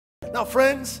Now,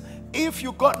 friends, if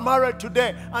you got married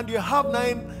today and you have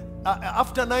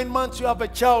after 9 months you have a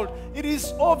child, it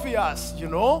is obvious, you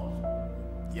know.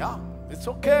 Yeah, it's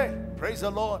okay. Praise the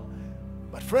Lord.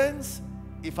 But friends,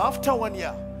 if after 1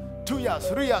 year, 2 years,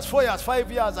 3 years, 4 years,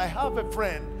 5 years, I have a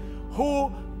friend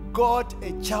who got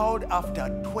a child after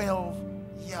 12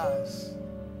 years.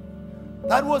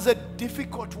 That was a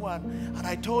difficult one. And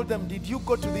I told them, did you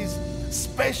go to this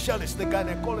specialist, the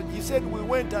gynecologist? He said, we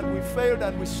went and we failed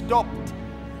and we stopped.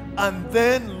 And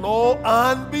then, lo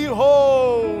and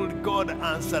behold, God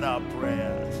answered our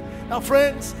prayers. Now,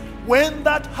 friends, when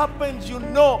that happens, you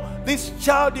know this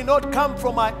child did not come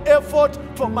from my effort,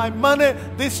 from my money.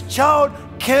 This child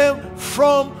came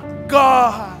from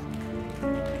God.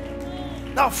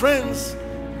 Now, friends,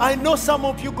 I know some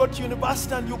of you got to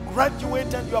university and you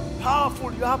graduate and you are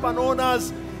powerful. You have an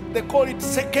honors. They call it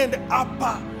second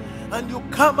upper. And you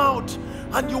come out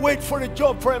and you wait for a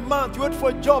job for a month. You wait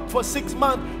for a job for 6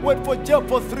 months. Wait for a job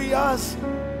for 3 years.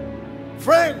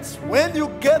 Friends, when you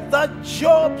get that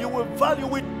job, you will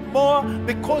value it more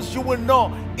because you will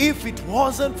know if it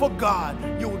wasn't for God,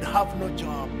 you would have no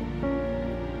job.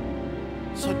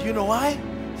 So do you know why?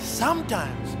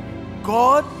 Sometimes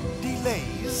God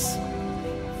delays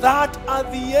that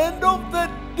at the end of the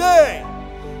day,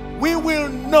 we will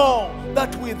know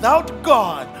that without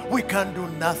God, we can do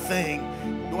nothing.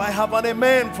 Do I have an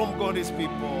amen from God's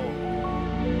people?